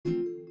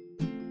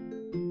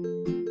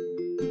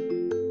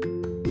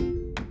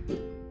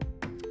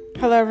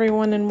Hello,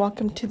 everyone, and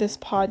welcome to this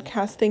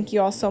podcast. Thank you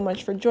all so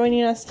much for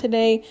joining us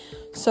today.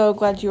 So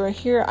glad you are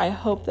here. I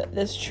hope that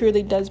this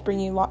truly does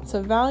bring you lots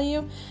of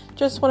value.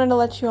 Just wanted to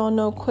let you all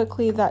know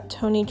quickly that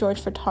Tony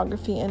George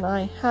Photography and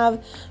I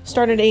have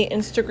started a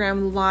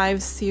Instagram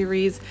live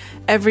series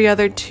every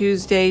other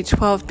Tuesday,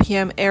 12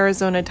 p.m.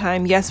 Arizona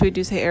time. Yes, we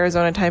do say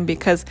Arizona time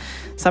because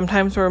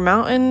sometimes we're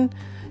mountain,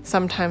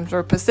 sometimes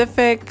we're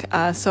Pacific.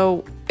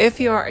 So if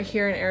you are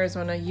here in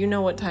Arizona, you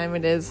know what time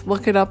it is.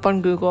 Look it up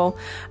on Google,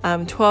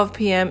 12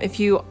 p.m. If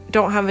you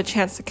don't have a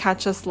chance to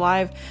catch us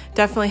live,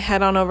 definitely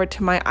head on over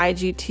to my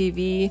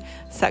IGTV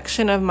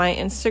section of my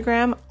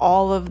Instagram.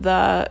 All of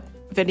the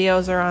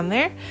videos are on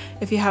there.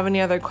 If you have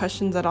any other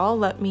questions at all,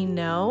 let me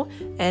know.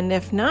 And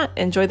if not,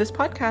 enjoy this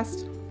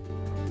podcast.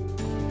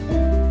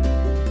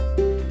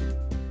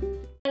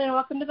 And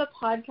welcome to the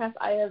podcast.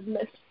 I have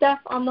Miss Steph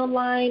on the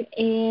line,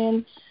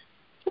 and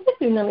I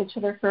think we've known each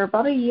other for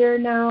about a year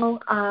now.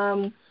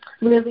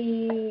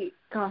 Really,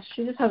 gosh,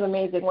 she just has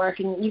amazing work.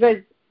 And you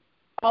guys,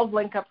 I'll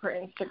link up her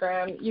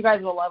Instagram. You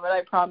guys will love it,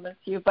 I promise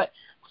you. But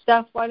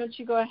Steph, why don't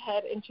you go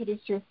ahead,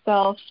 introduce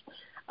yourself,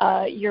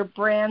 your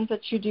brands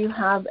that you do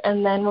have,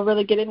 and then we'll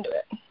really get into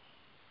it.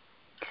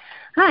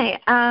 Hi.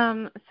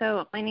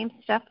 So my name's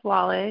Steph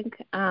Wallig.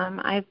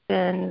 I've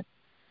been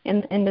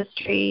in the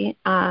industry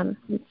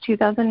since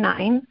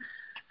 2009.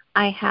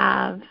 I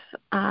have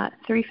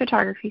 3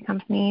 photography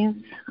companies.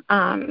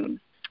 I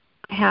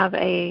have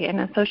an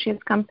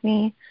associates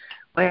company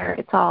where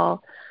it's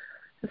all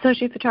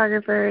associate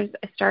photographers.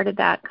 I started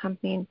that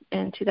company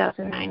in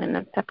 2009 and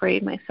then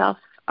separated myself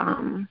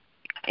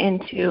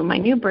into my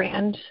new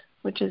brand,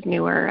 which is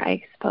newer,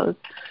 I suppose,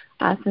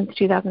 since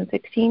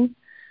 2016.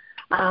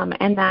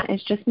 And that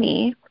is just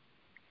me.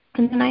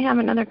 And then I have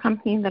another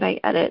company that I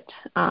edit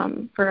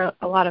for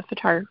a lot of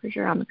photographers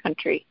around the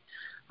country.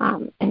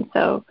 And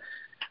so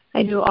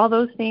I do all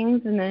those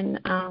things, and then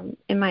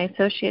in my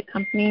associate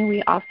company,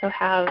 we also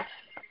have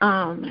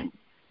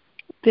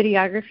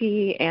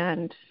videography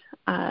and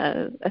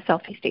a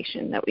selfie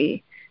station that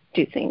we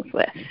do things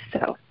with.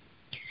 So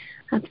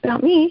that's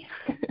about me.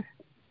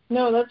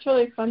 No, that's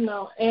really fun,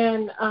 though.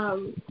 And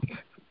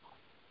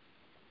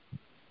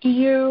do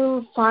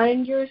you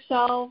find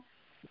yourself,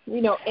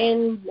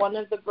 in one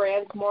of the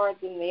brands more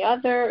than the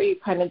other, or are you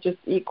kind of just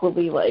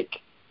equally,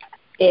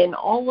 in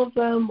all of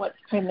them? What's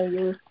kind of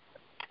your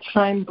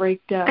time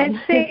breakdown?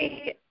 I'd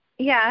say,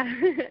 yeah.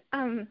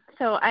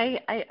 So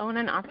I own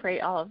and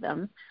operate all of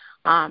them.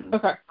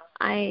 Okay.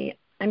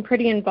 I'm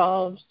pretty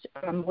involved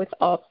with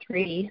all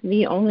 3.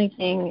 The only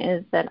thing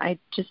is that I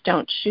just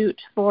don't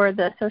shoot for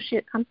the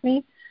associate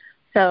company.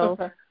 So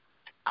okay.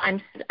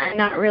 I'm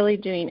not really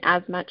doing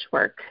as much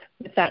work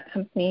with that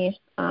company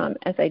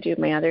as I do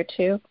my other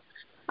 2.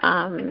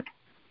 And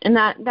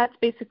that's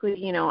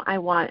basically, I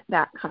want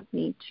that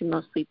company to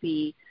mostly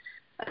be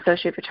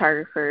associate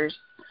photographers.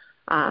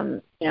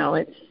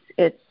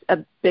 It's a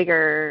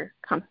bigger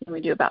company.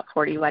 We do about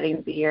 40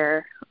 weddings a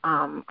year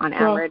on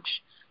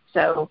average.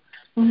 So,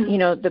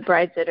 the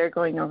brides that are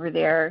going over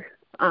there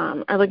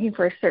are looking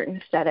for a certain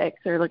aesthetic.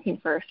 They're looking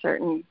for a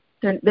certain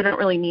 – they don't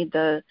really need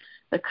the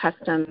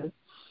custom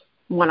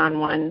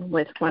one-on-one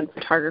with one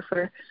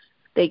photographer.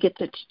 They get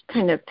to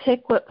kind of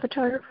pick what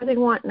photographer they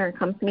want in our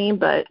company,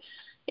 but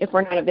if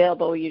we're not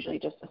available, we usually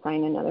just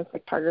assign another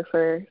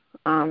photographer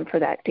for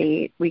that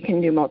date. We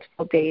can do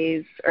multiple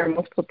days or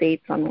multiple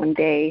dates on one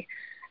day.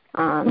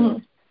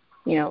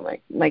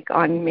 Like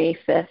on May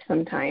 5th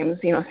sometimes.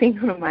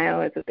 Cinco de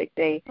Mayo is a big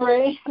day,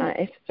 right?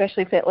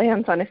 Especially if it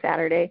lands on a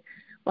Saturday.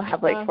 We'll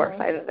have 4 or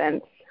 5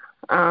 events.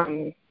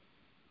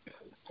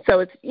 So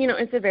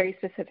it's a very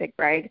specific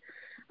bride.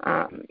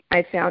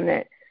 I found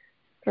that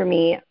for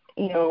me,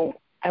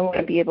 I want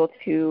to be able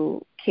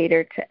to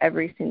cater to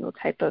every single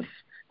type of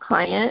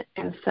client,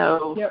 and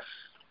so yep.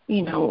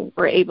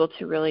 We're able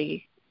to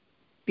really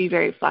be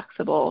very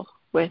flexible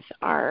with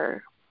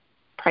our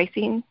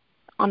pricing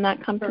on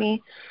that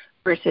company.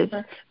 Sure. Versus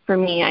for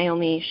me, I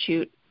only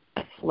shoot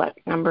a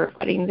select number of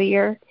weddings a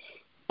year,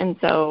 and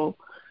so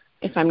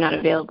if I'm not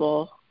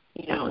available,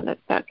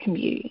 that can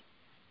be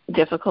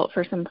difficult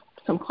for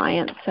some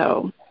clients.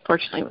 So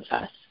fortunately with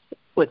us,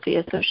 with the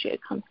associate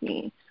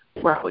company,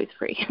 we're always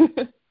free.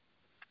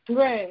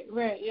 Right,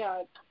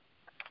 yeah.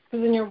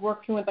 Because then you're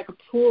working with a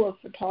pool of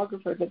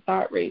photographers at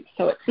that rate,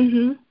 so it's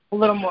a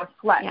little more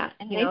flex. Yeah,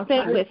 and they've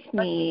been with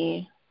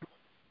me.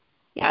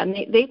 Yeah, and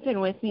they've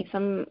been with me.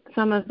 Some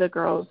of the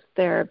girls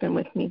there have been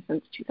with me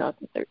since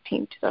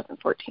 2013,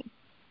 2014.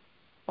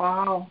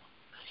 Wow.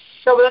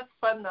 So that's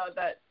fun, though,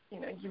 that,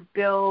 you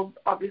build,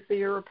 obviously,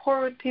 your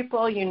rapport with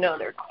people.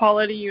 Their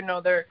quality.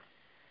 They're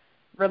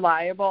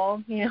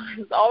reliable.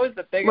 It's always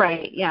the biggest.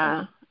 Right,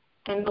 yeah.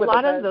 And a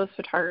lot of those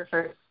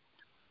photographers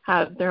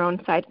have their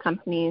own side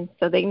companies,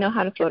 so they know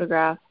how to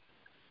photograph.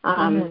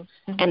 And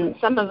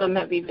some of them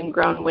have even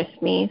grown with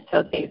me,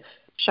 so they've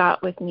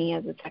shot with me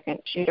as a second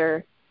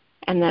shooter,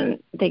 and then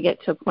they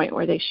get to a point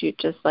where they shoot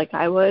just like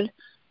I would.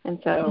 And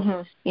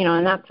so,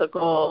 and that's a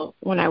goal.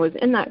 When I was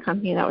in that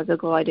company, that was a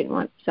goal. I didn't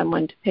want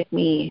someone to pick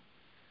me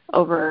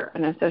over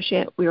an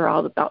associate. We were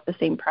all about the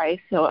same price.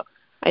 So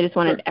I just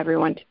wanted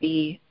everyone to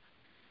be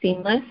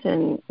seamless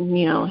and,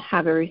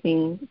 have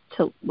everything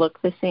to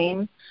look the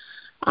same.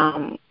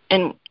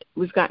 And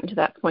we've gotten to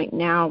that point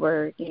now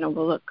where,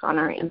 we'll look on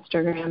our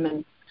Instagram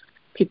and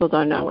people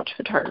don't know which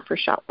photographer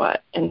shot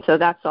what. And so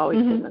that's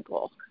always been the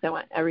goal, because I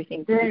want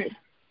everything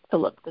to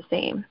look the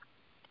same.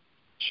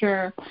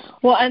 Sure.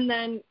 Well, and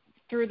then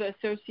through the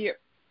associate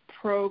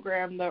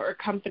program, though, or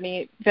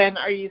company, then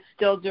are you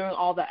still doing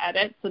all the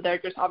edits? So they're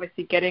just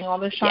obviously getting all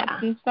the shots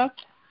and stuff?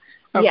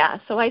 Okay. Yeah,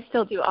 so I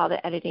still do all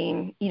the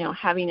editing.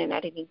 Having an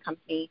editing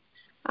company,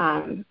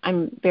 I'm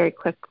very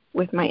quick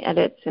with my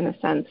edits in a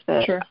sense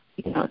that,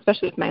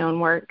 especially with my own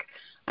work,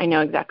 I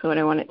know exactly what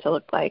I want it to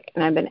look like.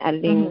 And I've been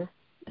editing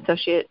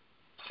associate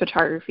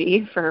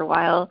photography for a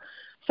while,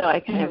 so I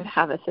kind of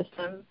have a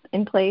system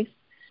in place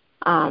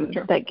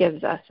that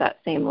gives us that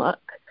same look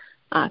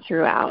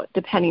throughout,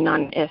 depending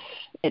on if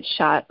it's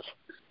shot,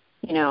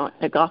 at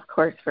a golf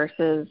course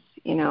versus,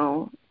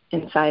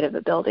 inside of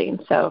a building.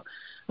 So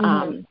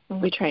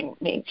we try and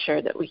make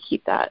sure that we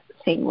keep that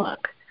same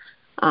look.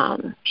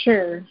 And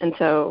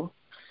so,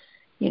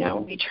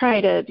 we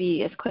try to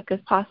be as quick as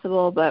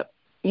possible, but,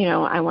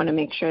 I want to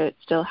make sure it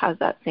still has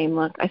that same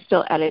look. I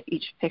still edit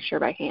each picture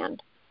by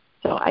hand,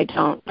 so I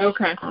don't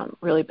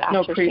really batch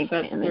or sync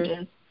my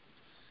images.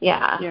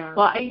 Yeah.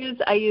 Well, I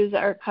use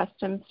our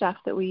custom stuff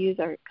that we use,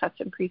 our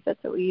custom presets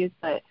that we use,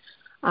 but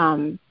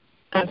I'm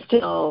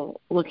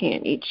still looking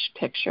at each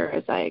picture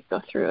as I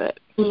go through it.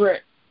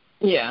 Right.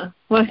 Yeah.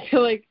 Well, I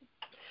feel like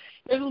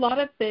there's a lot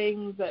of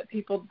things that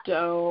people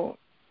don't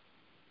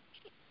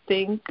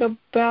think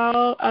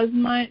about as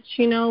much,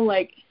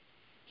 like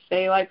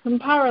say like some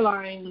power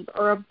lines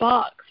or a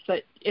box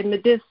that in the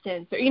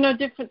distance, or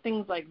different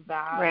things like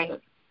that. Right.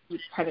 That you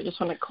kind of just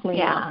want to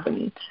clean up,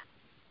 and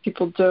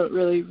people don't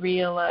really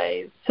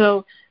realize.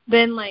 So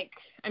then,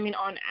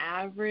 on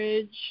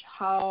average,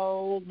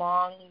 how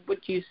long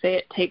would you say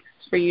it takes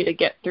for you to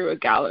get through a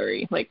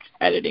gallery,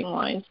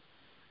 editing-wise?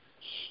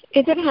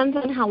 It depends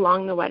on how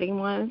long the wedding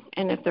was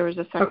and if there was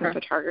a second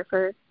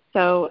photographer.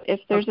 So if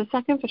there's a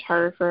second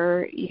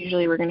photographer,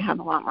 usually we're going to have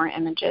a lot more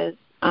images.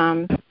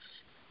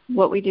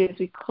 What we do is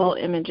we cull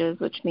images,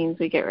 which means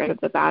we get rid of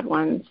the bad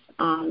ones.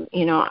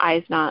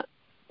 Eyes not,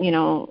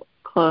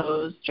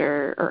 closed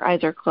or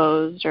eyes are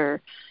closed,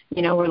 or,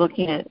 we're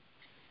looking at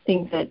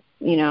things that,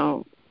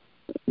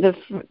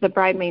 the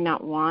bride may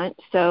not want.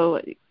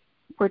 So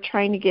we're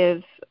trying to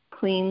give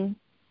clean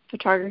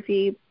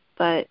photography,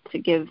 but to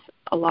give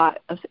a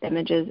lot of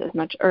images as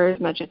much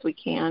as we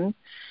can.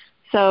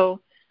 So,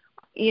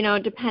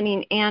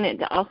 depending, and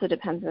it also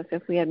depends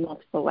if we had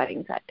multiple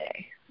weddings that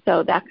day.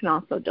 So that can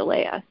also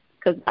delay us,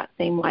 because that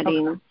same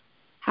wedding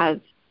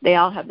they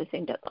all have the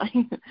same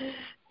deadline.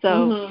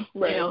 So,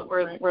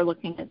 we're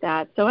looking at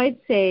that. So I'd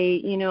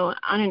say,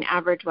 on an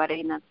average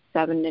wedding, that's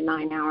 7 to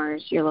 9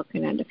 hours. You're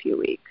looking at a few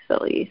weeks,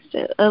 at least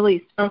 6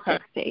 to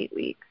 8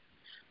 weeks.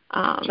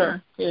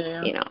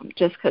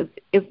 Just because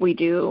if we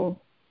do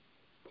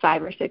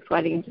 5 or 6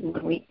 weddings in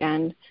one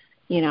weekend,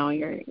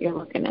 you're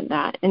looking at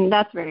that. And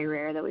that's very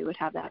rare that we would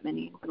have that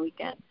many in one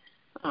weekend.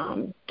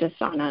 Just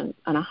on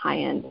a high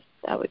end,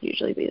 that would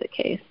usually be the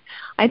case.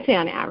 I'd say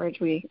on average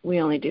we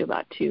only do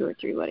about 2 or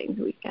 3 weddings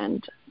a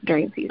weekend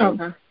during season.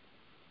 Okay.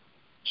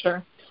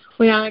 Sure.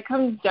 Well, yeah, it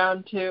comes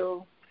down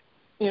to,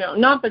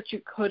 not that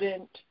you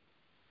couldn't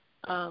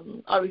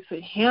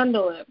obviously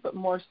handle it, but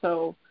more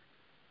so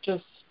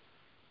just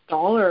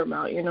dollar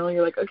amount.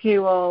 You're like, okay,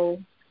 well,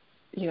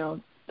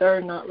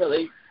 they're not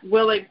really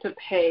willing to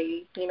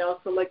pay, so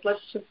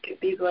let's just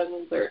get these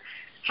ones. Or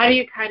how do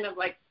you kind of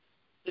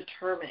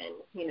determine,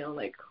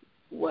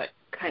 what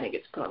kind of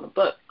gets put on the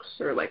books,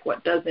 or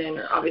what doesn't,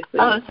 or obviously.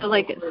 Oh,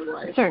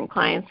 so certain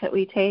clients that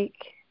we take.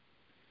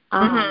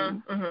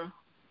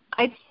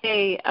 I'd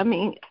say,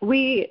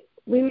 we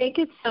make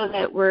it so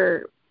that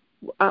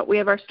we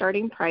have our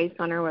starting price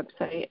on our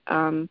website.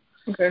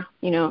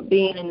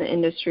 Being in the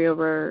industry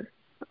over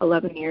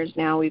 11 years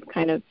now, we've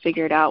kind of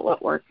figured out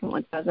what works and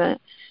what doesn't.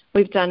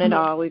 We've done it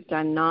all. We've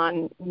done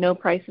no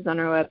prices on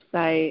our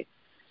website,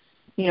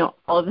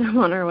 all of them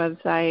on our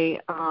website,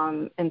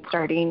 and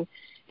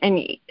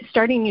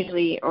starting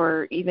usually,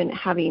 or even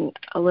having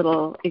a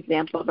little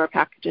example of our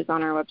packages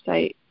on our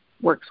website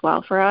works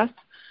well for us.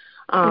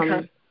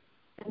 And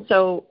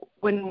so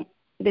when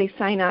they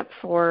sign up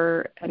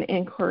for an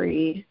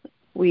inquiry,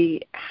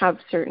 we have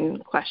certain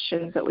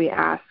questions that we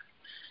ask.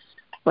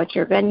 What's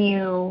your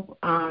venue?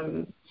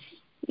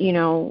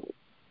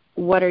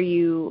 What are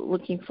you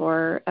looking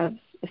for as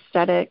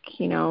aesthetic?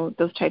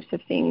 Those types of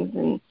things.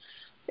 And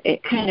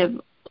it kind of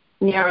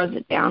narrows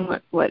it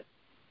down what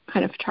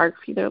kind of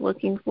photography they're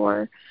looking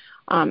for,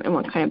 and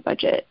what kind of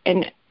budget.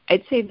 And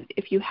I'd say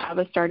if you have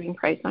a starting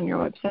price on your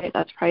website,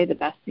 that's probably the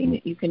best thing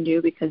that you can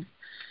do, because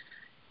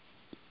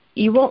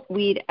you won't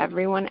weed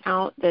everyone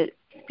out. That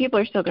people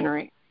are still going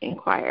to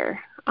inquire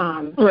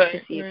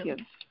to see if you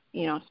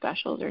have,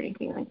 specials or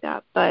anything like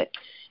that. But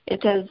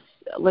it does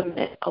limit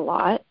it a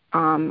lot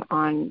on,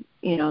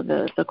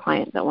 the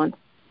client that wants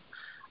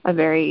a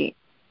very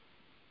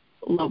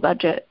low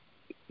budget,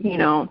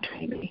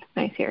 trying to be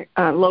nice here,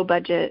 low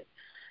budget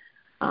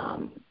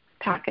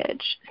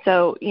package.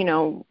 So,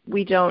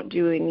 we don't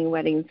do any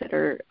weddings that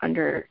are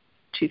under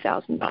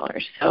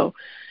 $2,000. So,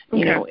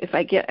 if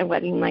I get a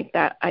wedding like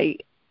that, I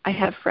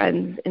have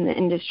friends in the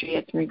industry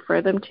I can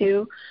refer them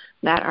to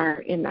that are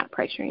in that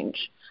price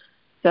range.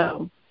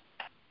 So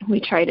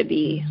we try to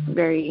be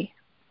very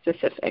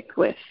specific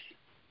with,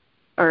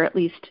 or at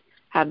least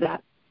have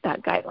that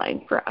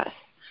guideline for us.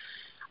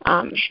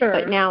 Sure.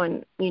 But now,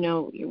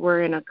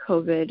 we're in a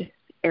COVID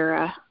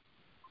era,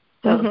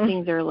 so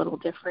things are a little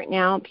different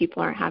now.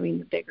 People aren't having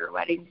the bigger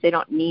weddings. They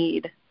don't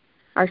need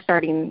our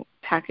starting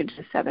package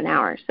is 7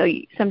 hours. So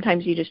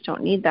sometimes you just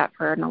don't need that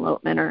for an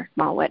elopement or a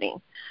small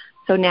wedding.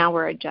 So now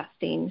we're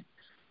adjusting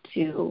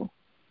to,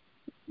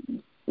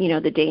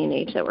 the day and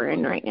age that we're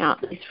in right now,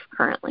 at least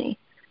currently.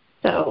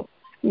 So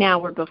now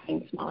we're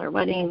booking smaller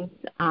weddings,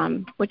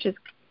 which is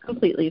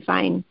completely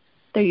fine.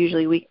 They're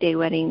usually weekday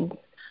weddings.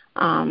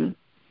 And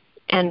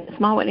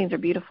small weddings are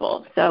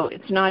beautiful. So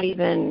it's not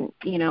even,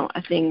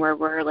 a thing where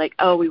we're like,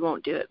 oh, we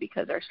won't do it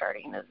because our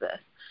starting is this.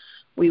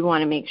 We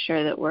want to make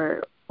sure that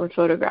we're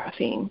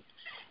photographing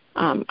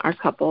our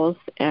couples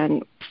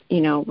and,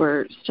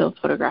 we're still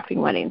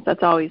photographing weddings.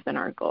 That's always been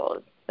our goal.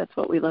 That's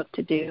what we love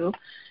to do.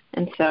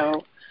 And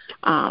so,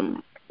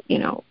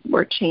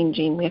 we're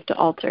changing. We have to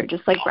alter,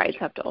 just like brides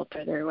have to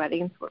alter their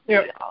weddings. We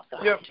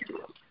also have to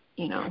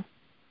do,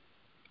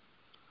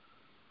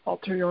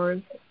 alter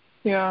yours.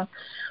 Yeah.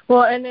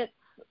 Well, and it's,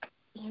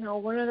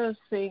 one of those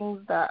things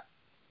that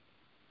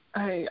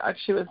I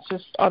actually was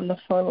just on the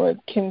phone with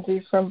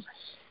Kinsey from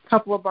a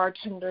couple of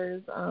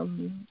bartenders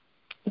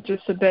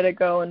just a bit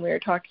ago, and we were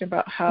talking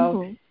about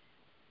how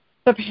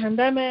the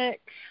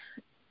pandemic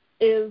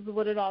is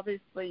what it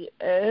obviously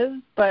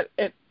is, but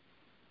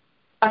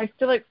I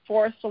feel like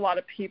forced a lot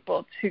of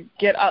people to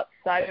get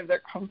outside of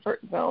their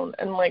comfort zone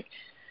and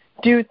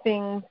do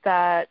things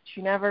that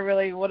you never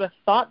really would have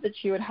thought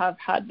that you would have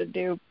had to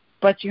do,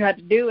 but you had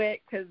to do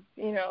it because,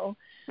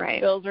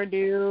 right. bills are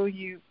due,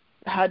 you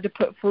had to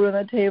put food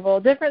on the table,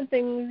 different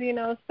things,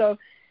 so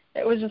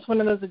it was just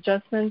one of those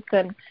adjustments.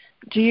 And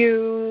do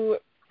you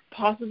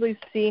possibly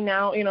see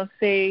now,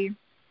 say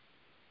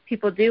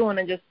people do want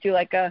to just do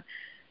a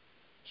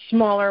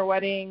smaller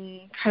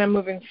wedding kind of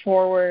moving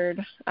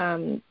forward,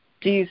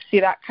 do you see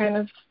that kind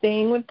of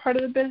staying with part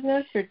of the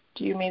business, or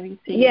do you maybe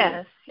see?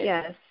 Yes.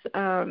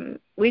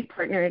 We've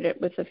partnered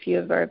with a few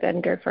of our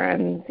vendor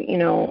friends,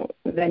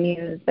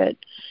 venues that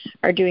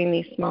are doing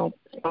these small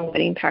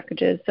wedding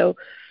packages. So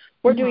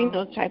we're doing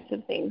those types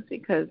of things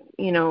because,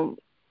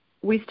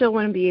 we still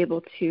want to be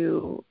able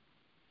to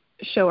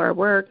show our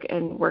work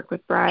and work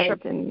with brides.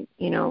 Sure. And,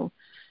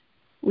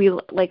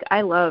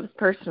 I love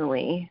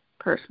personally,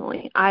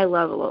 I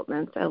love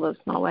elopements. I love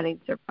small weddings.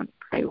 They're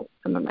probably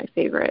some of my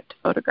favorite to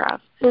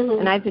photograph.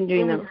 And I've been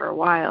doing them for a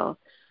while.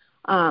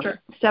 Sure.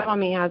 Step on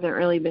Me hasn't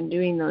really been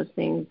doing those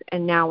things,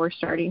 and now we're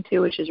starting to,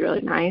 which is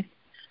really nice.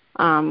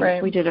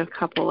 Right. We did a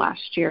couple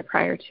last year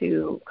prior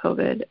to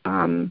COVID.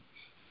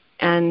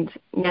 And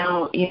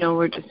now,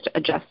 we're just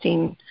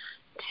adjusting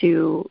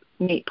to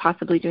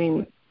possibly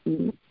doing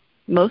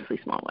mostly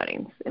small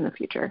weddings in the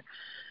future.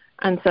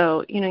 And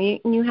so,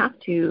 you have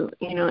to,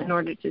 in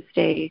order to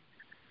stay,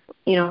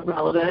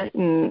 relevant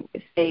and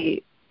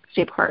stay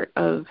part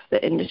of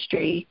the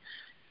industry,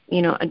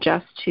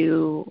 adjust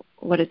to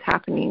what is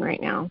happening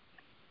right now.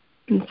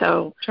 And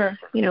so, sure.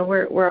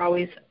 We're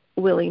always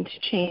willing to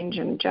change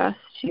and adjust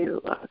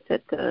to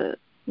fit the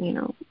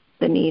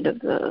need of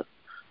the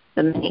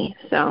many.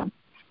 So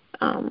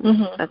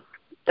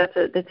that's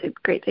a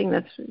great thing.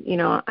 That's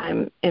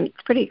and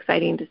it's pretty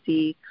exciting to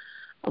see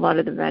a lot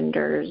of the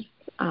vendors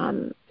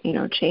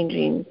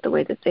changing the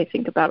way that they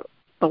think about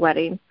the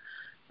wedding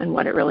and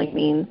what it really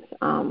means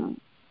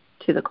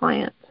to the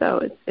client.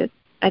 So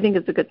I think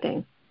it's a good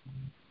thing.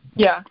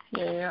 Yeah,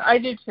 I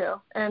do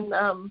too. And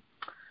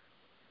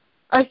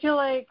I feel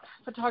like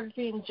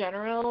photography in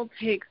general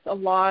takes a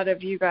lot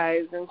of you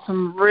guys in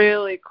some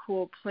really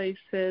cool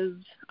places.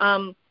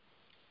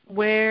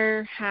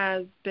 Where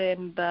has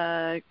been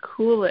the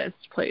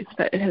coolest place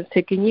that it has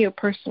taken you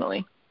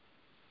personally?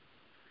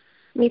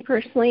 Me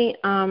personally,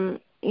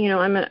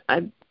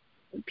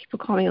 people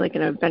call me like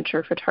an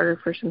adventure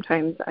photographer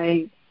sometimes.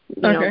 I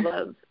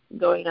love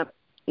going up,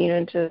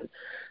 into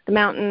the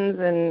mountains,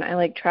 and I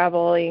like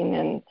traveling.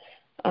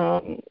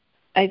 And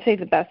I'd say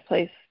the best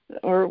place,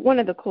 or one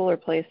of the cooler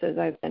places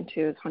I've been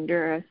to, is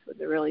Honduras. It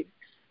was a really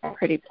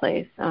pretty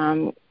place.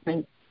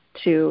 Went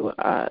to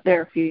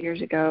there a few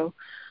years ago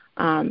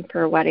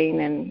for a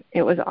wedding, and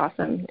it was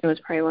awesome. It was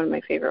probably one of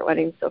my favorite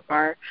weddings so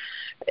far,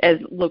 as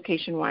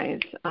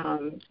location-wise.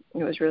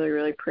 It was really,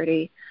 really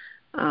pretty.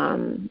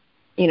 And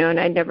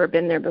I'd never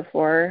been there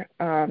before.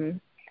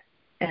 And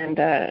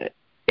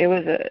it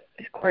was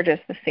gorgeous.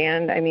 The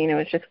sand, it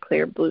was just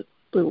clear blue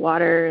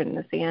water, and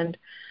the sand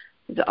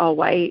was all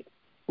white.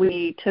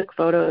 We took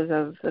photos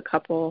of the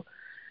couple,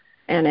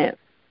 and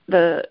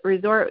the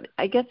resort,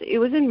 I guess it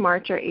was in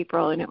March or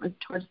April, and it was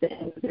towards the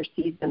end of their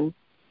season.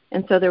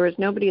 And so there was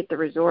nobody at the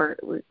resort.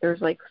 There was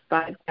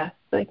 5 guests,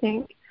 I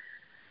think.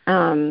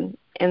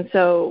 And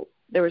so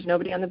there was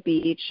nobody on the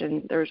beach,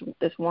 and there was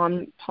this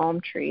one palm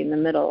tree in the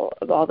middle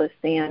of all this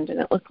sand, and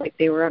it looked like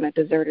they were on a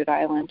deserted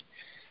island.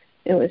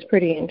 It was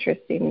pretty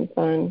interesting and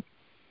fun.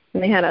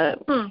 And they had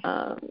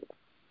a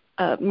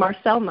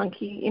Marcel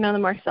monkey, you know, the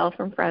Marcel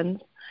from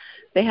Friends.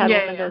 They had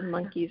one of those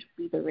monkeys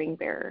be the ring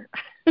bearer.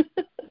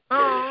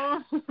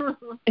 Oh,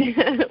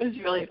 it was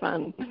really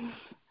fun.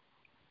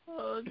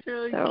 Oh, it's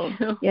really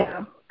cute.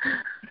 Yeah.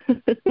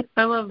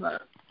 I love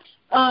that.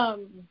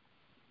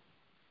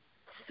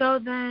 So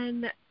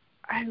then,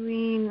 I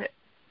mean,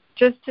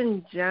 just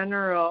in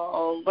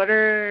general, what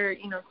are,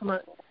 you know,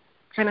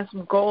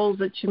 some goals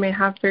that you may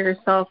have for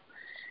yourself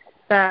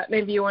that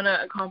maybe you want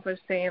to accomplish,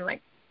 say, in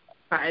like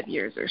 5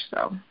 years or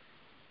so?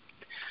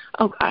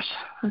 Oh gosh,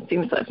 that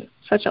seems like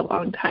such a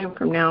long time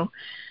from now.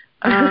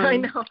 I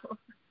know.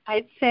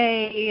 I'd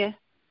say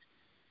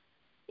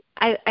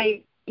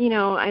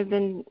I've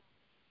been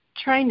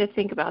trying to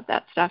think about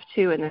that stuff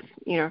too, and this,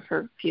 you know,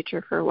 for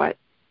future, for what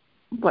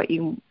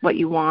you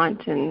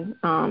want, and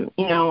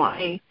you know,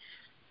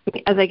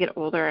 as I get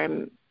older,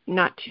 I'm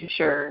not too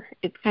sure.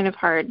 It's kind of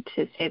hard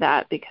to say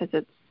that because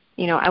it's,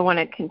 you know, I want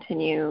to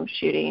continue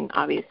shooting.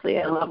 Obviously,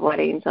 I love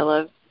weddings. I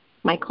love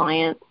my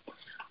clients.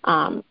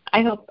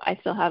 I hope I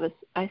still have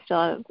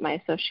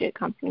my associate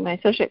company. My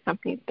associate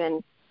company's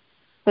been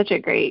such a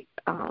great,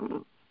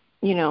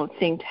 you know,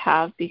 thing to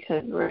have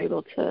because we're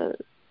able to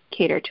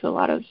cater to a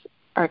lot of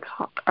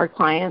our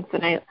clients,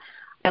 and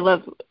I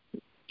love,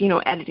 you know,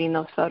 editing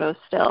those photos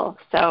still.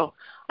 So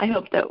I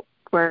hope that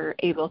we're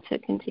able to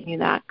continue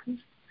that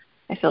because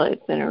I feel like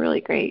it's been a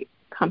really great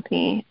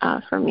company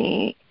for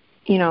me,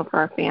 you know, for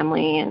our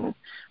family, and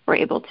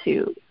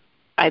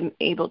I'm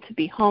able to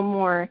be home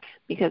more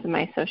because of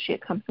my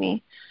associate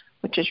company,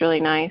 which is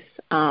really nice.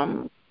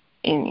 And,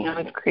 you know,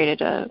 I've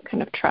created a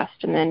kind of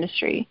trust in the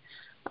industry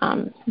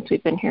since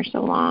we've been here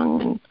so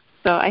long. And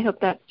so I hope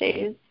that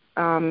stays.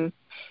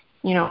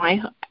 You know,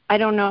 I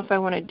don't know if I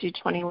want to do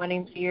 20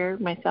 weddings a year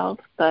myself,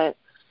 but,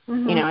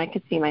 you know, I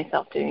could see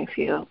myself doing a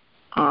few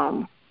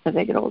as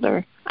I get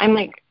older. I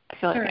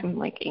feel like I'm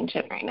like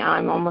ancient right now.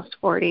 I'm almost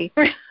 40.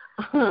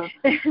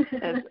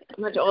 It's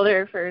much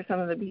older for some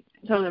of the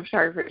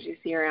photographers you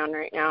see around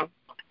right now.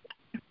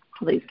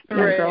 All these young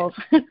girls.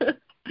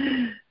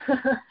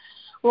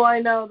 Well,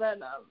 I know that.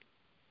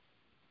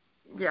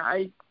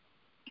 I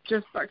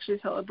just actually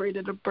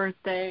celebrated a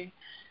birthday,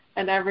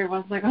 and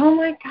everyone's like, "Oh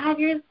my God,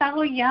 you're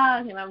so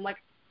young," and I'm like,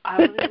 "I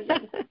was."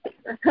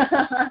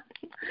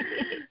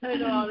 I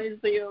know,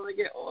 obviously, you only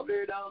get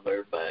older and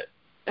older, but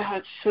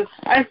it's just,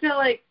 I feel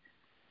like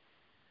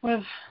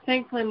with,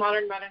 thankfully,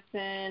 modern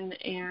medicine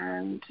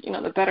and, you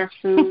know, the better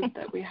food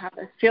that we have,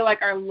 I feel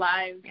like our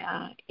lives.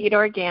 Yeah, eat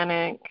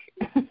organic,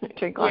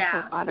 drink lots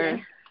of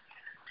water.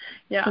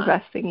 Yeah. The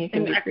best thing you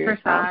can do for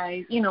exercise,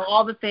 yourself. You know,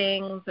 all the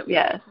things that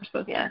we're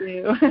supposed to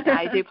do. Yeah,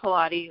 I do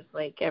Pilates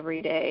like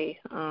every day.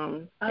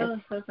 So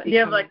fun. Do you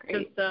have like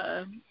just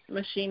a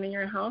machine in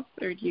your house,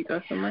 or do you go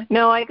somewhere?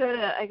 No, I go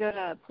to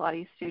a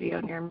Pilates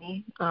studio near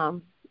me.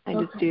 I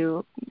just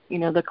do, you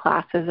know, the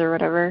classes or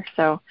whatever.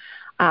 So,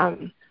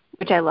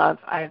 which I love.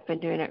 I've been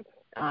doing it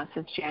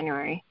since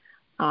January.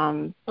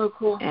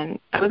 Cool. And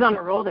I was on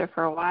a roll there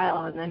for a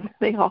while, and then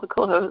they all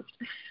closed.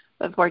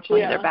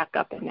 Unfortunately, they're back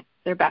up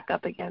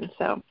again.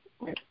 So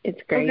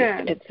it's great.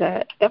 Okay. It's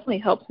definitely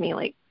helps me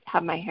like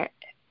have my hair,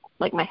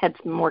 like my head's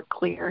more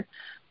clear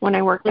when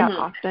I work out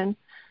often.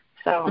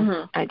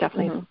 So I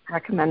definitely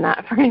recommend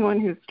that for anyone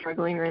who's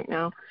struggling right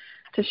now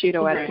to shoot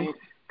a wedding,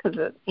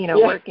 because you know,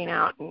 working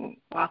out and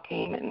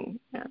walking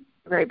and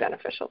very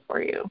beneficial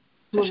for you,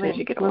 especially as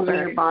you get older.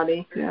 Moving your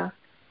body. Yeah.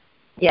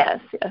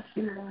 Yes.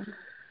 Yeah,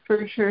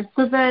 for sure.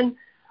 So then,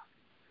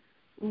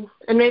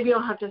 and maybe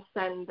you'll have to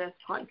send this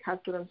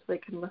podcast to them so they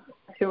can listen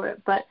to it,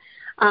 but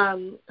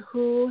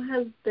who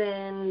has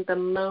been the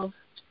most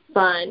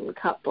fun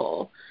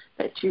couple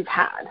that you've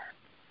had?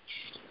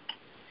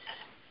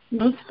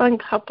 Most fun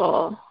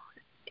couple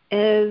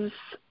is,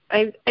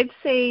 I'd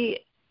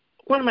say,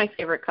 one of my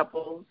favorite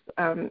couples.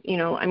 You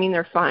know, I mean,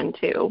 they're fun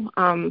too.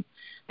 I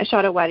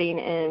shot a wedding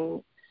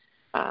in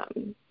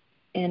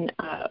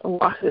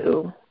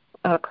Oahu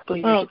a couple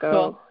of years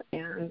ago,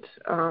 and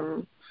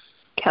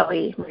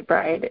Kelly, my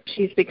bride,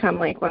 she's become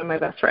like one of my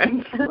best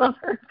friends. I love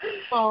her.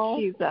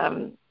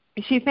 Aww.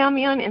 She found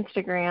me on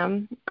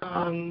Instagram,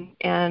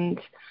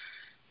 and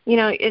you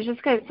know, it's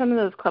just got some of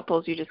those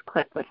couples, you just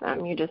click with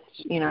them. You just,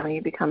 you know,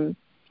 you become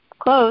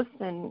close,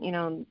 and you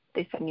know,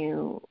 they send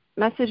you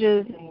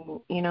messages, and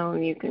you know,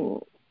 you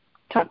can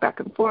talk back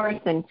and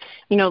forth. And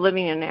you know,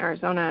 living in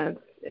Arizona,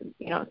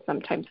 you know,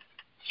 sometimes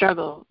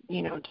struggle,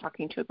 you know,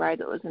 talking to a bride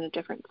that was in a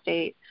different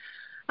state.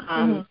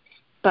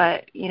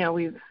 But you know,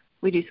 we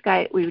did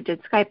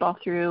Skype all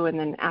through, and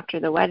then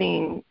after the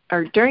wedding,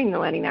 or during the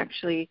wedding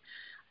actually,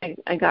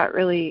 I got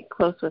really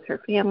close with her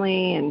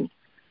family, and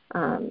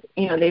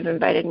you know, they've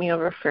invited me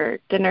over for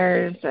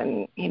dinners,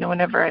 and you know,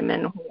 whenever I'm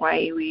in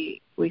Hawaii,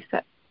 we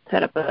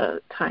set up a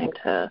time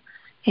to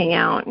hang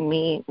out and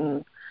meet.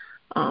 And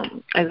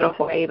I go to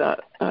Hawaii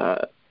about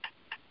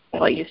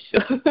Well, I used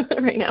to.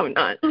 Right now I'm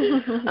not.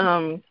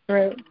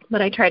 Right.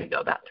 But I try to go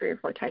about 3 or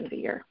 4 times a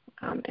year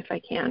if I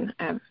can.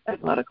 I have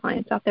a lot of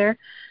clients out there.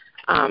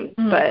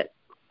 But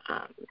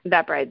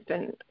that bride's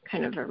been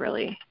kind of a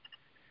really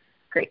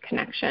great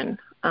connection.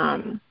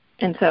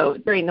 And so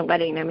during the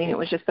wedding, I mean, it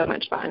was just so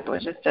much fun. It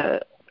was just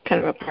a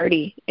kind of a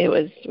party.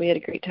 We had a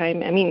great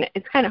time. I mean,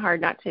 it's kind of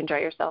hard not to enjoy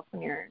yourself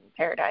when you're in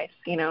paradise,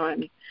 you know,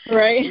 and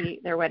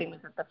right. their wedding was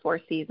at the Four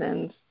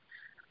Seasons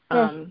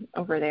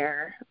over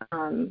there,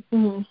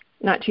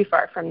 not too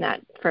far from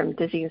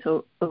Disney's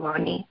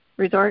Aulani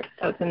Resort.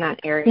 So it's in that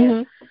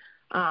area.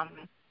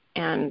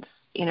 And,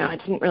 you know, it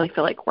didn't really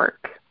feel like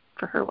work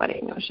for her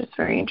wedding. It was just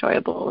very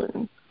enjoyable.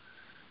 And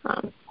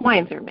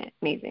Hawaiians are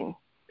amazing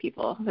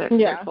people.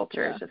 Their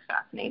culture is just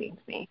fascinating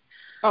to me.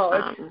 Oh,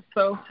 it's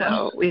so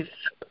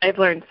I've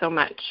learned so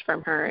much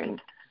from her and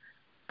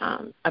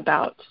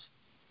about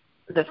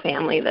the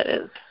family that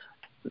is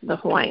the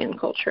Hawaiian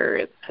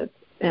culture.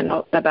 And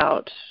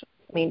about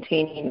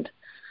maintaining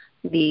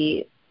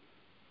the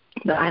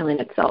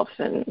island itself,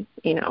 and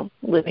you know,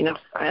 living off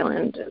the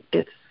island.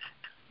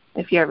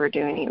 If you ever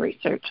do any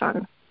research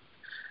on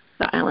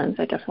the islands,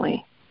 I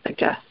definitely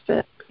suggest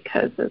it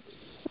because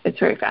it's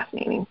very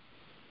fascinating.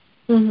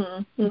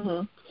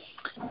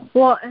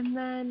 Well, and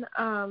then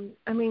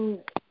I mean,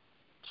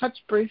 touch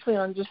briefly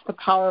on just the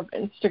power of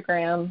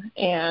Instagram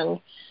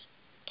and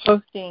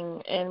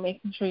posting and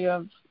making sure you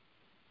have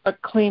a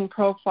clean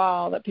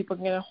profile that people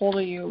can get a hold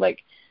of you. Like,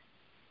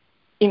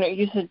 you know,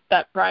 you said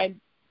that bride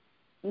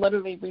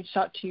literally reached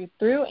out to you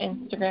through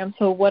Instagram.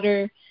 So what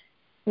are,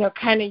 you know,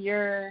 kind of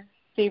your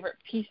favorite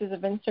pieces of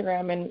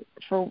Instagram and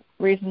for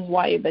reasons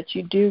why that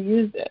you do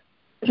use it?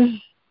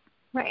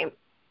 Right.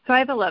 So I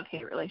have a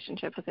love-hate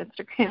relationship with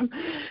Instagram,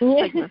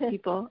 like most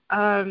people.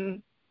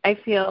 I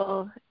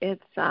feel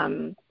it's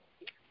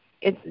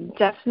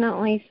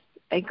definitely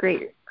a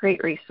great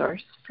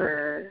resource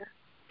for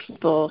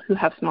people who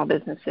have small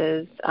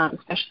businesses,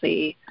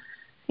 especially,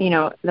 you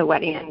know, the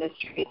wedding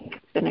industry.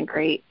 It's been a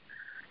great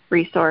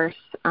resource.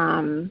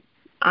 I'm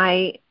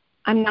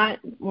not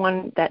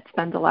one that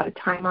spends a lot of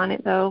time on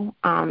it, though.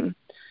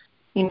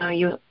 You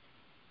know,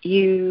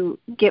 you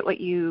get what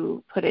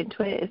you put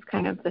into it is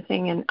kind of the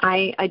thing, and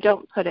I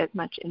don't put as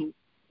much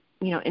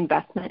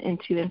investment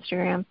into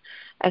Instagram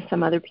as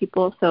some other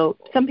people. So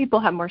some people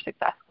have more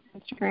success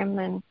with Instagram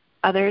than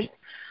others.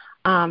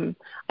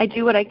 I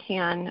do what I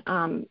can.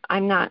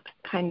 I'm not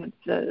kind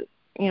of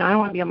I don't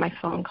want to be on my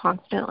phone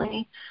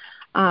constantly.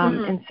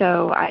 And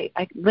so I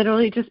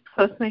literally just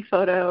post my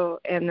photo,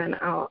 and then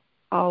I'll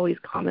always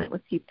comment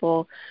with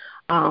people.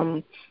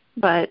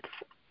 But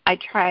I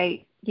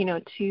try, you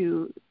know,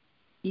 to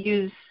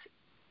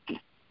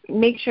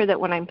make sure that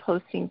when I'm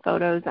posting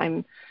photos,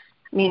 I'm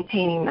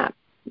maintaining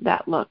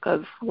that look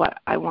of what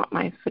I want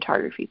my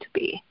photography to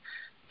be.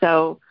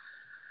 So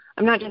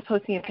I'm not just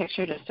posting a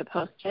picture just to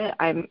post it.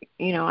 I'm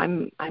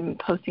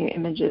posting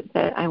images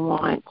that I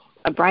want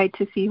a bride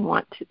to see,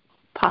 want to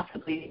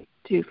possibly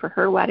do for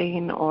her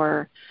wedding,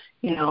 or,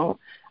 you know,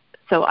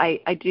 so I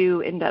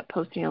do end up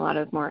posting a lot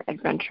of more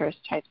adventurous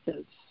types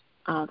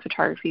of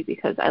photography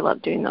because I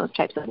love doing those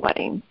types of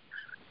weddings,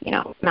 you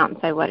know,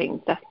 mountainside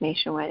weddings,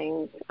 destination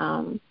weddings,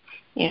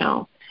 you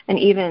know, and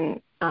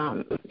even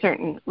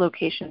certain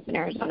locations in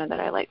Arizona that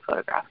I like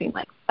photographing.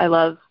 Like I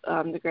love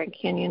the Grand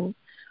Canyon.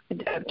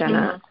 I've done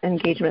an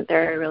engagement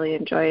there I really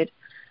enjoyed.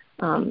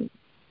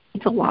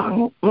 It's a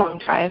long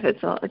drive.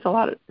 It's a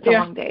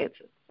long day. It's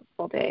a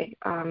full day.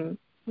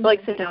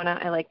 Like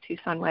Sedona, I like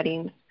Tucson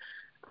weddings.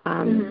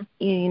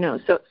 You know,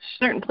 so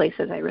certain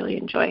places I really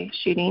enjoy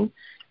shooting,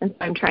 and so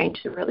I'm trying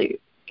to really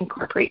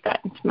incorporate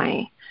that into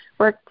my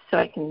work so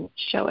I can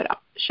show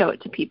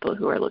it to people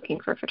who are looking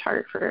for a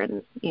photographer,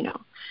 and you know,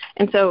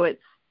 and so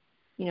it's,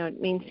 you know,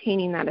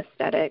 maintaining that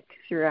aesthetic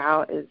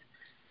throughout is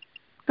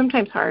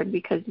sometimes hard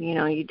because, you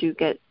know, you do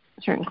get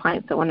certain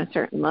clients that want a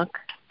certain look.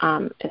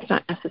 It's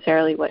not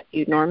necessarily what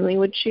you normally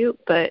would shoot,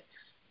 but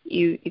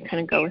you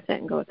kind of go with it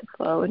and go with the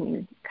flow, and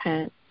you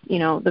kind of, you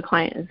know, the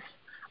client is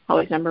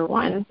always number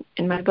one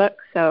in my book.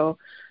 So,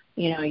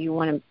 you know, you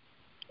want to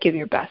give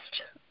your best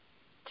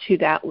to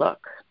that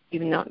look,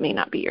 even though it may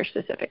not be your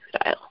specific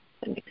style.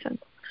 If that makes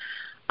sense.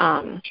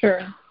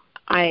 Sure.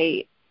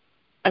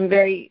 I'm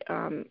very,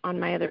 on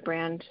my other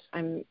brand,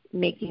 I'm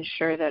making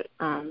sure that,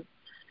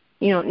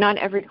 you know, not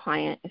every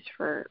client is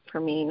for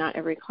me. Not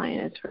every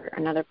client is for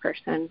another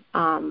person.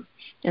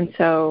 And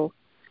so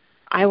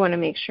I want to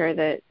make sure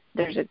that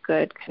there's a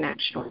good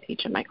connection with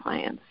each of my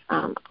clients.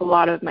 A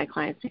lot of my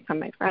clients become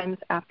my friends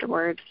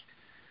afterwards.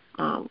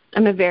 I'm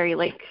a very,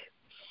 like,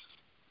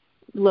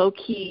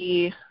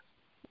 low-key,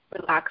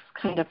 relaxed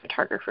kind of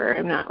photographer.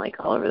 I'm not, like,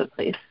 all over the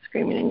place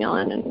screaming and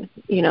yelling and,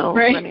 you know,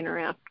 running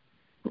around.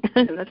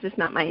 That's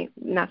not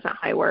how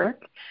I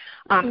work.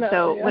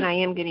 When I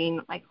am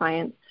getting my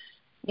clients,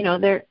 you know,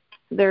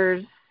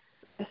 there's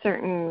a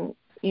certain,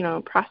 you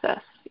know,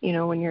 process, you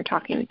know, when you're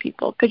talking to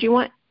people, because you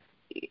want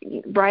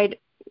bride,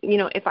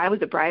 if I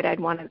was a bride, I'd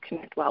want to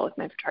connect well with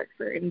my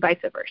photographer and vice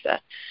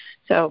versa.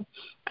 So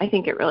I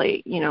think it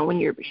really, when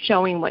you're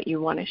showing what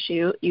you want to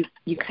shoot,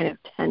 you kind of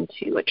tend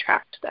to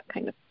attract that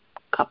kind of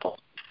couple.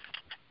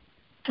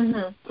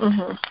 Yeah,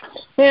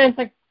 it's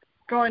like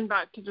going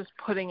back to just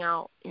putting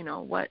out,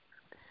 what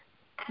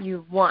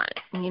you want,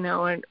 and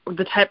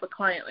the type of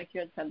client, like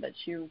you had said, that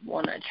you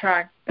want to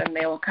attract, then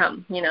they will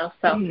come,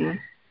 so.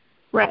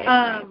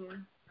 Right.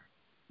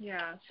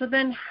 Yeah. So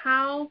then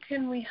how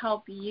can we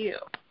help you?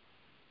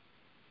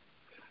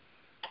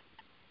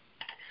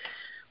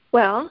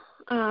 Well,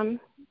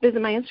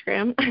 visit my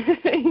Instagram.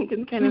 You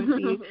can kind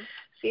of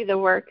see the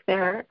work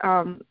there.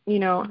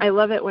 I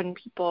love it when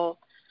people,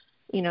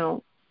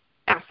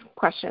 ask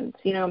questions,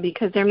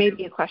 because there may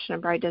be a question a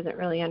bride doesn't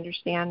really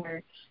understand,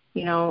 or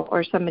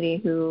somebody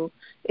who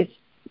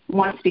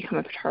wants to become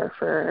a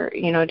photographer,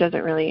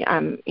 doesn't really, I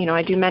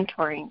do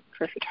mentoring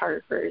for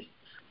photographers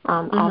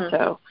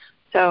also.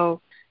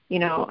 So,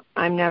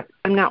 I'm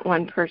not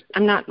one person,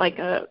 I'm not like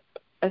a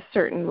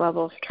certain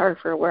level of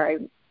photographer where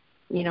I'm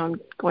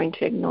going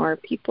to ignore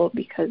people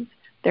because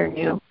they're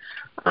new.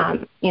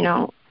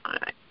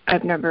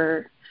 I've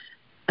never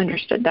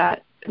understood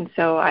that. And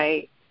so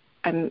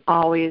I'm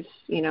always,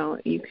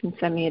 you can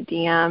send me a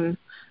DM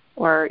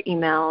or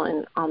email,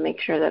 and I'll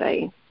make sure that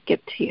I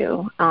get to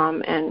you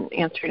and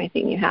answer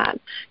anything you had.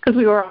 Because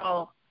we were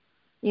all,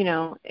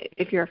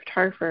 if you're a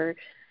photographer,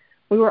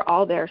 we were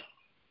all there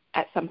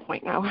at some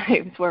point in our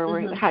lives where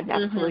we had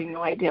absolutely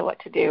no idea what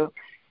to do.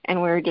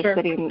 And we were just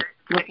sitting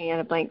looking at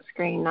a blank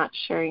screen, not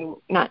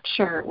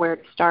sure where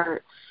to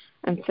start.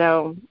 And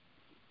so,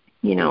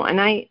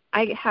 and I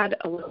had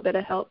a little bit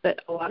of help,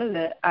 but a lot of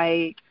it,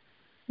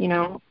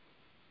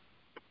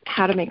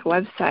 how to make a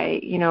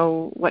website,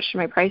 what should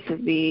my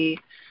prices be,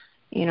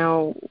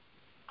 how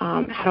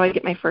do I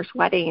get my first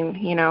wedding,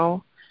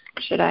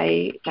 should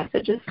I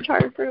message a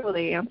photographer? Will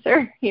they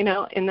answer?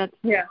 And that's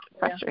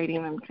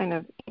frustrating and kind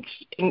of,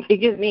 it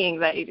gives me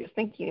anxiety just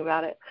thinking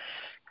about it,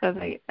 because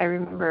I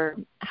remember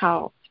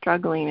how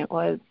struggling it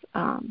was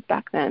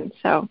back then.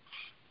 So,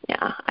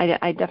 yeah,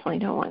 I definitely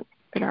don't want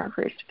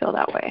photographers to feel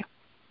that way.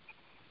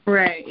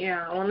 Right,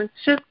 yeah. Well, it's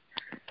just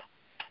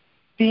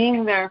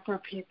being there for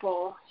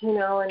people,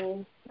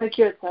 and like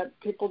you had said,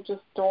 people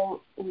just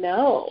don't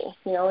know,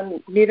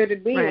 and neither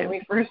did we when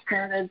we first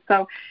started.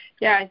 So,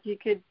 yeah, if you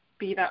could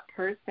be that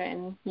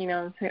person,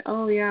 and say,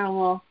 oh, yeah,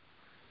 well,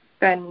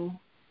 then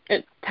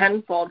it's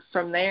tenfold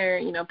from there.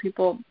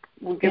 People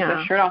will get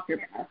their shirt off your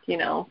back,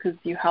 because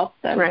you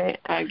helped them get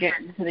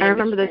into the industry. I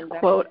remember this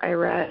quote I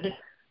read.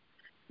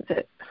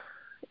 It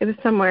was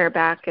somewhere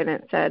back, and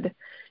it said,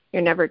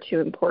 "You're never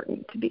too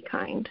important to be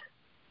kind."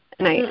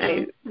 And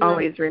I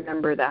always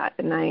remember that,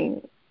 and I,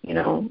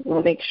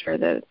 will make sure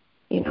that,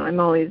 I'm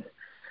always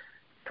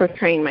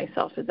portraying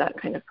myself as that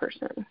kind of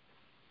person.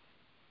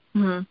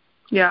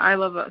 Yeah, I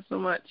love that so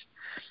much.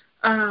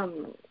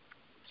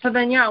 So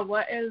then,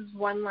 what is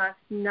one last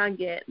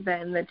nugget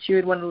then that you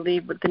would want to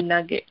leave with the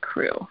Nugget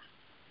crew?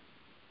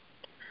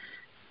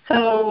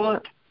 So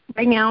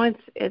right now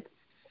it's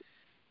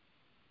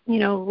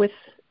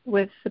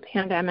with the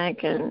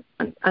pandemic and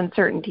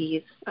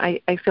uncertainties,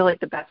 I feel like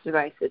the best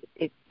advice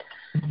is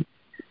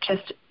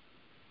just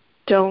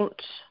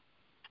don't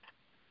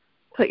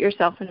put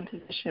yourself in a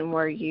position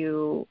where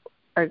you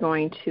are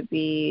going to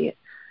be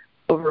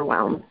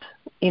overwhelmed,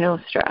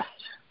 stressed.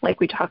 Like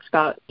we talked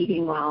about,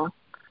 eating well,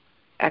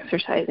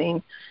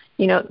 exercising.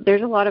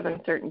 There's a lot of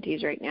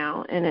uncertainties right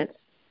now, and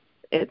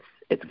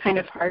it's kind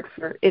of hard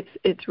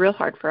it's real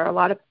hard for a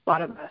lot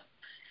of us.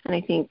 And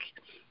I think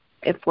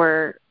if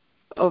we're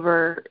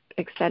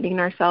overextending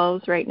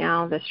ourselves right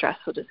now, the stress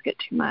will just get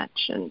too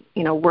much, and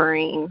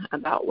worrying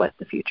about what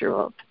the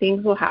future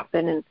things will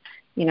happen. And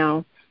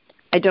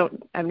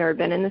I've never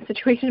been in this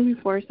situation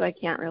before, so I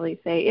can't really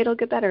say it'll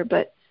get better.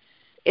 But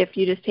if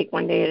you just take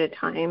one day at a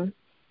time,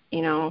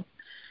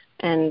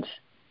 and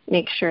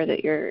make sure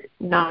that you're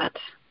not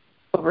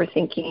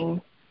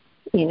overthinking,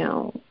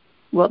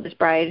 will this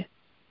bride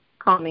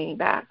call me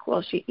back?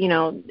 Well, she,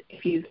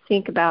 if you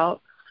think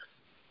about,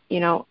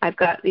 I've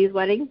got these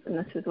weddings and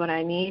this is what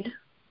I need.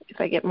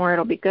 If I get more,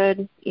 it'll be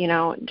good.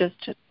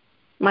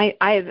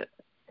 I have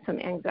some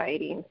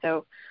anxiety, and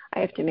so I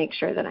have to make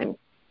sure that I'm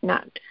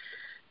not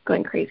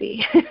going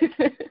crazy.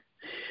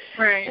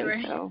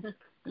 Right. So,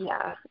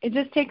 yeah, it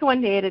just take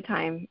one day at a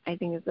time, I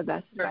think, is the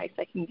best advice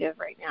I can give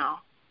right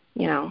now,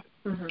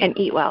 and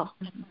eat well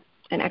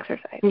and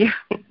exercise. Yeah.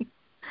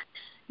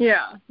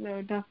 Yeah,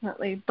 no,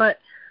 definitely. But,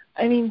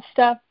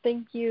 Steph,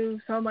 thank you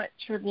so much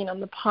for being on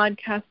the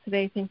podcast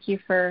today. Thank you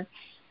for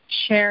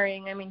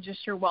sharing,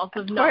 just your wealth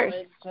of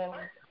knowledge.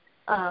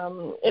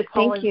 And it's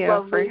thank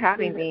you for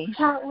having me.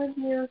 Chat with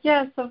you.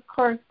 Yes, of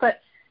course.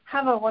 But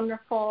have a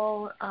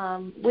wonderful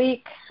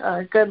week,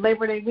 a good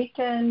Labor Day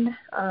weekend.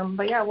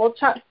 But, yeah, we'll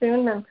chat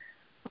soon, and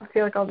I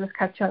feel like I'll just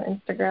catch you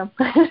on Instagram.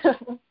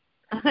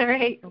 All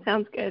right.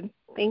 Sounds good.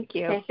 Thank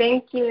you. Okay,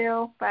 thank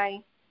you. Bye.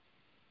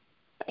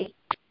 Bye.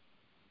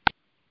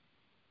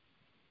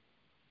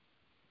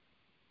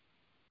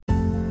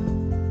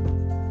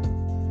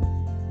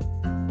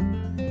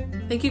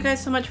 Thank you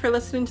guys so much for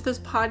listening to this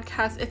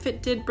podcast. If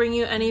it did bring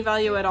you any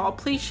value at all,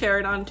 please share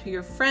it on to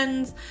your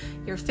friends,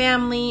 your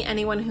family,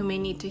 anyone who may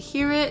need to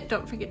hear it.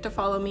 Don't forget to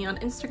follow me on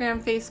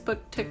Instagram, Facebook,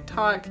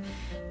 TikTok,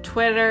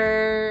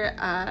 Twitter,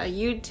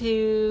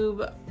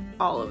 YouTube,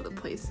 all of the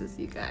places,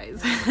 you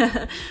guys.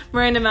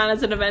 Miranda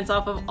Madison Events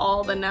off of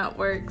all the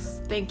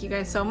networks. Thank you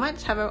guys so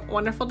much. Have a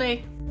wonderful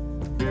day.